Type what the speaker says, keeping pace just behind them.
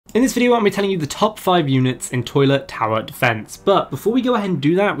In this video, I'm going to be telling you the top 5 units in toilet tower defense. But before we go ahead and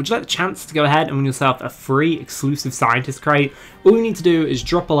do that, would you like the chance to go ahead and win yourself a free exclusive scientist crate? All you need to do is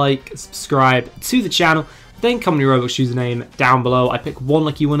drop a like, subscribe to the channel, then comment your Roblox username down below. I pick one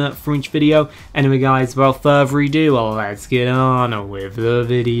lucky winner for each video. Anyway guys, without further ado, let's get on with the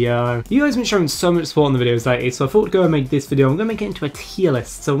video. You guys have been showing so much support in the videos lately, so I thought to go and make this video. I'm going to make it into a tier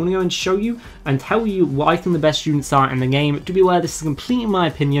list. So I'm going to go and show you and tell you what I think the best units are in the game. Do be aware this is completely my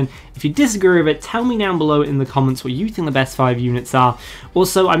opinion. If you disagree with it, tell me down below in the comments what you think the best 5 units are.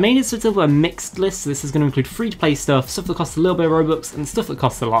 Also, I made it sort of a mixed list, so this is going to include free-to-play stuff that costs a little bit of Robux, and stuff that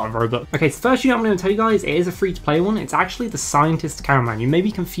costs a lot of Robux. Okay, so first unit I'm going to tell you guys, it is a free-to-play one. It's actually the Scientist Cameraman. You may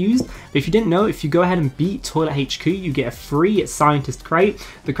be confused, but if you didn't know, if you go ahead and beat Toilet HQ, you get a free Scientist crate.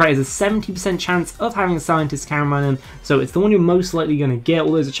 The crate has a 70% chance of having a Scientist Cameraman in, so it's the one you're most likely going to get,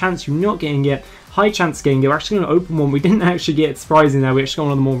 although there's a chance you're not getting it. High chance getting it. We're actually going to open one. We didn't actually get it, surprising there. We actually got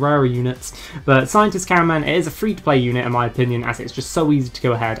one of the more rarer units. But Scientist Cameraman, it is a free-to-play unit in my opinion, as it's just so easy to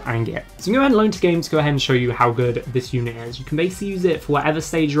go ahead and get. So I'm going to go ahead and load to game to go ahead and show you how good this unit is. You can basically use it for whatever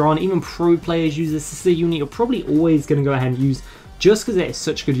stage you're on. Even pro players use this. This is a unit you're probably always going to go ahead and use, just because it is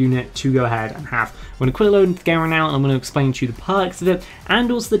such a good unit to go ahead and have. I'm going to quickly load into the game right now, and I'm going to explain to you the perks of it and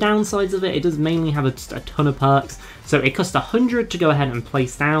also the downsides of it. It does mainly have a ton of perks. So it costs 100 to go ahead and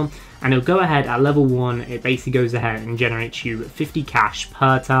place down, and it'll go ahead at level 1, it basically goes ahead and generates you 50 cash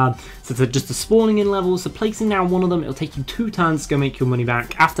per turn. So it's just a spawning in level, so placing down one of them, it'll take you 2 turns to go make your money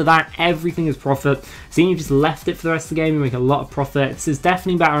back. After that, everything is profit. So you've just left it for the rest of the game, you make a lot of profit. This is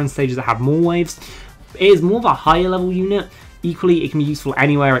definitely better on stages that have more waves. It is more of a higher level unit. Equally, it can be useful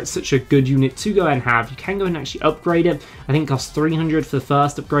anywhere. It's such a good unit to go ahead and have. You can go ahead and actually upgrade it. I think it costs 300 for the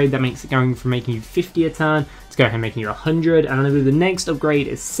first upgrade. That makes it going from making you 50 a turn to go ahead and making you 100. And then the next upgrade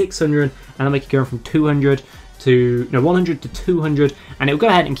is 600, and that'll make it go from 100 to 200, and it'll go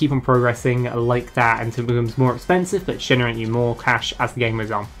ahead and keep on progressing like that until it becomes more expensive, but generating you more cash as the game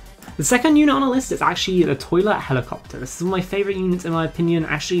goes on. The second unit on our list is actually the toilet helicopter. This is one of my favourite units in my opinion.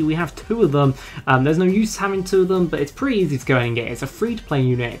 Actually, we have 2 of them. There's no use having 2 of them, but it's pretty easy to go ahead and get. It's a free-to-play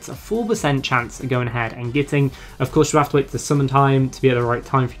unit. It's a 4% chance of going ahead and getting. Of course, you have to wait for the summon time to be at the right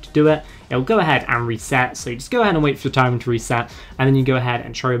time for you to do it. It'll go ahead and reset, so you just go ahead and wait for your time to reset, and then you go ahead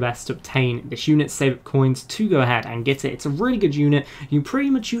and try your best to obtain this unit, save up coins to go ahead and get it. It's a really good unit. You pretty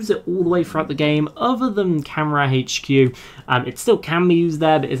much use it all the way throughout the game, other than Camera HQ. It still can be used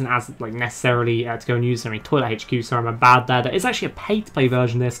there, but isn't as necessarily to go and use. I mean, Toilet HQ, sorry, I'm bad there. There is actually a pay-to-play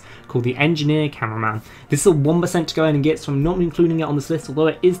version of this called the Engineer Cameraman. This is a 1% to go ahead and get, so I'm not including it on this list, although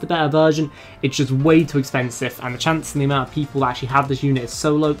it is the better version. It's just way too expensive, and the chance and the amount of people that actually have this unit is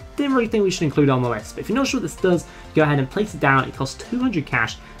so low. Didn't really think we should include it on the list. But if you're not sure what this does, go ahead and place it down. It costs 200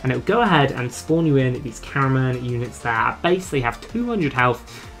 cash, and it'll go ahead and spawn you in these cameraman units that basically have 200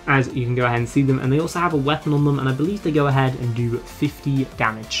 health, as you can go ahead and see them, and they also have a weapon on them, and I believe they go ahead and do 50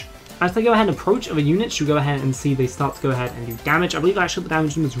 damage. As they go ahead and approach other units, you'll go ahead and see they start to go ahead and do damage. I believe I actually the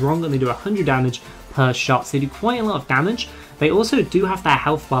damage is wrong, and they do 100 damage per shot, so they do quite a lot of damage. They also do have their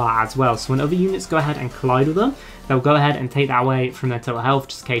health bar as well, so when other units go ahead and collide with them, they'll go ahead and take that away from their total health,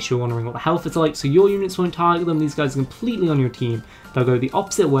 just in case you're wondering what the health is like. So your units won't target them, these guys are completely on your team. They'll go the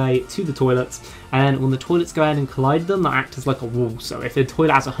opposite way to the toilets, and when the toilets go ahead and collide them, they'll act as like a wall. So if the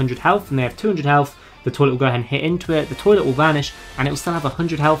toilet has 100 health and they have 200 health, the toilet will go ahead and hit into it, the toilet will vanish, and it will still have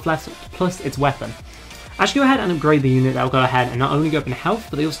 100 health left, plus its weapon. As you go ahead and upgrade the unit, they'll go ahead and not only go up in health,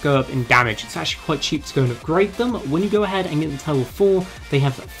 but they also go up in damage. It's actually quite cheap to go and upgrade them. When you go ahead and get them to level 4, they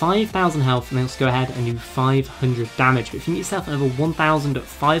have 5,000 health, and they also go ahead and do 500 damage. But if you get yourself over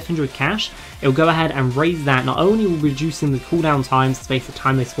 1,500 cash, it'll go ahead and raise that, not only reducing the cooldown times, the space of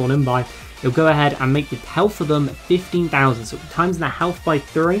time they spawn in by, it'll go ahead and make the health of them 15,000, so it times their health by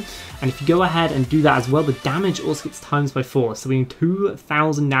 3, and if you go ahead and do that as well, the damage also gets times by 4, so we need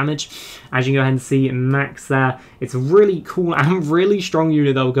 2,000 damage. As you can go ahead and see, max there. It's a really cool and really strong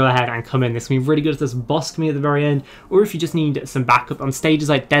unit that will go ahead and come in. This will be really good if there's a boss coming at the very end, or if you just need some backup on stages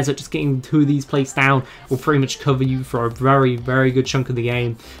like Desert, just getting 2 of these placed down will pretty much cover you for a very, very good chunk of the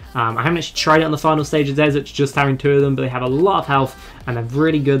game. I haven't actually tried it on the final stage of Desert, just having 2 of them, but they have a lot of health, and they're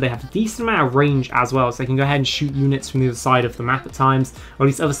really good. They have a decent amount of range as well, so they can go ahead and shoot units from the other side of the map at times, or at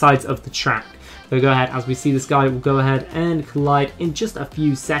least other sides of the track. They'll go ahead, as we see this guy will go ahead and collide in just a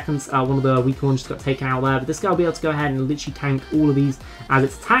few seconds. One of the weaker ones just got taken out there, but this guy will be able to go ahead and literally tank all of these, as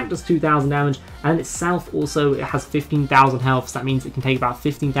its attack does 2,000 damage, and itself also it has 15,000 health, so that means it can take about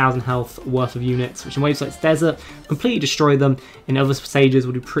 15,000 health worth of units, which in waves like Desert completely destroy them. In other stages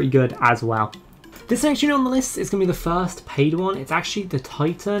will do pretty good as well. This next unit on the list is going to be the first paid one. It's actually the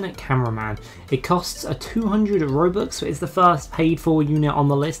Titan Cameraman. It costs a 200 Robux, so it's the first paid for unit on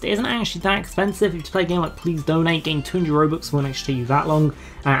the list. It isn't actually that expensive. If you play a game like Please Donate, getting 200 Robux won't actually take you that long,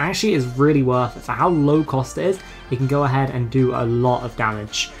 and it actually is really worth it. For how low cost it is, it can go ahead and do a lot of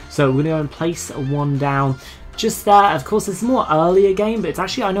damage. So we're going to go and place one down just there. Of course, it's a more earlier game, but it's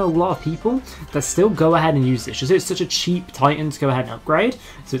actually, I know a lot of people that still go ahead and use this. Just it's such a cheap Titan to go ahead and upgrade.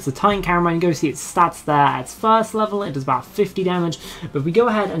 So it's the Titan Cameraman. You go see its stats there. At its first level, it does about 50 damage. But if we go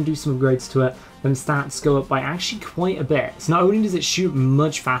ahead and do some upgrades to it, then stats go up by actually quite a bit. So not only does it shoot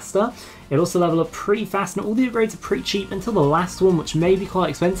much faster, it also level up pretty fast, and all the upgrades are pretty cheap until the last one, which may be quite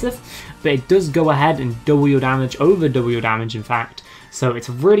expensive, but it does go ahead and double your damage, over double your damage in fact. So it's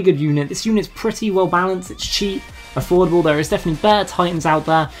a really good unit. This unit's pretty well balanced, it's cheap, affordable. There is definitely better Titans out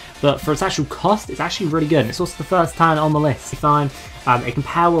there, but for its actual cost, it's actually really good. And it's also the first Titan on the list. Fine. It can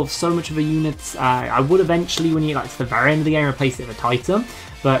pair with so much of a unit. I would eventually, when you get to the very end of the game, replace it with a Titan,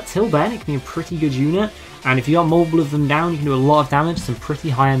 but till then, it can be a pretty good unit. And if you got multiple of them down, you can do a lot of damage to some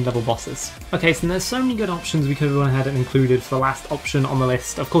pretty high-end level bosses. Okay, so there's so many good options we could have gone ahead and included for the last option on the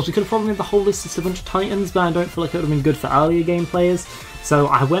list. Of course, we could have probably made the whole list just a bunch of Titans, but I don't feel like it would have been good for earlier game players. So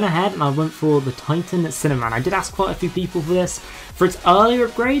I went ahead and I went for the Titan Cinnamon. I did ask quite a few people for this. For its earlier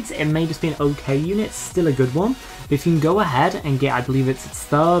upgrades, it may just be an okay unit, it's still a good one. But if you can go ahead and get, I believe it's its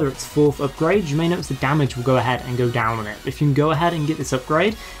third or its fourth upgrade, you may notice the damage will go ahead and go down on it. If you can go ahead and get this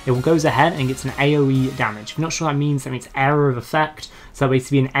upgrade, it will goes ahead and gets an AoE damage. If you're not sure what that means area of effect. So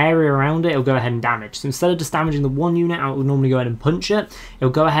basically an area around it, it'll go ahead and damage. So instead of just damaging the one unit, I would normally go ahead and punch it, it'll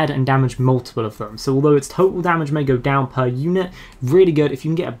go ahead and damage multiple of them. So although its total damage may go down per unit, really good. If you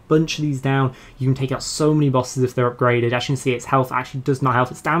can get a bunch of these down, you can take out so many bosses if they're upgraded. As you can see, its health actually does not help.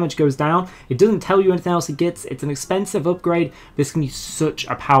 Its damage goes down. It doesn't tell you anything else it gets. It's an expensive upgrade. This can be such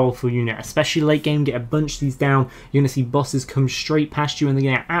a powerful unit, especially late game. Get a bunch of these down, you're going to see bosses come straight past you and they're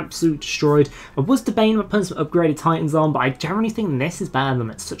going to get absolutely destroyed. I was debating about putting some upgraded Titans on, but I generally think this is better than them.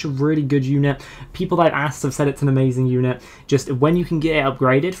 It's such a really good unit. People that I've asked have said it's an amazing unit. Just when you can get it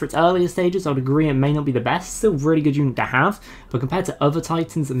upgraded for its earlier stages, I would agree it may not be the best. Still really good unit to have, but compared to other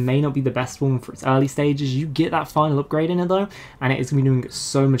Titans, it may not be the best one for its early stages. You get that final upgrade in it though, and it is going to be doing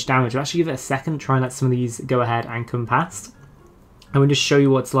so much damage. I'll actually give it a second, try and let some of these go ahead and come past. And we'll just show you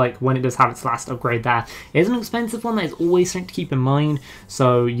what it's like when it does have its last upgrade there. It is an expensive one, that is always something to keep in mind,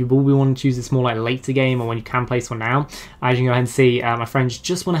 so you will be wanting to use this more like later game or when you can place one now. As you can go ahead and see, my friends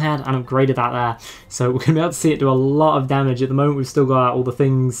just went ahead and upgraded that there, so we're going to be able to see it do a lot of damage. At the moment we've still got all the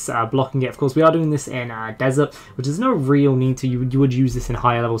things blocking it. Of course we are doing this in desert, which is no real need to. You would use this in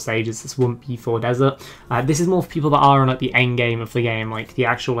higher level stages. This wouldn't be for desert. This is more for people that are on like the end game of the game, like the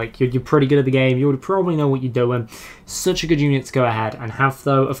actual, like you're pretty good at the game, you would probably know what you're doing. Such a good unit to go ahead and have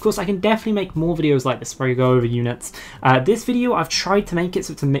though. Of course I can definitely make more videos like this where you go over units. This video I've tried to make it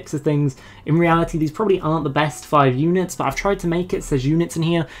so it's a mix of things. In reality these probably aren't the best 5 units, but I've tried to make it so there's units in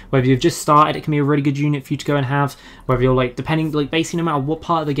here. Whether you've just started, it can be a really good unit for you to go and have. Whether you're like, depending, like basically no matter what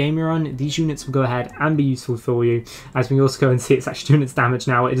part of the game you're on, these units will go ahead and be useful for you. As we can also go and see it's actually doing its damage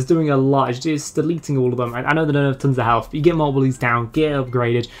now. It is doing a lot, it's just deleting all of them. I know they don't have tons of health, but you get multiple of these down, get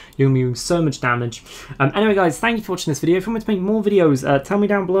upgraded, you're going to be doing so much damage. Anyway guys, thank you for watching this video. If you want me to make more videos, tell me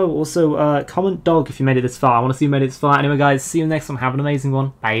down below. Also, comment dog if you made it this far. I want to see you made it this far. Anyway guys, see you next time. Have an amazing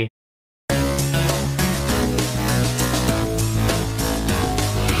one. Bye.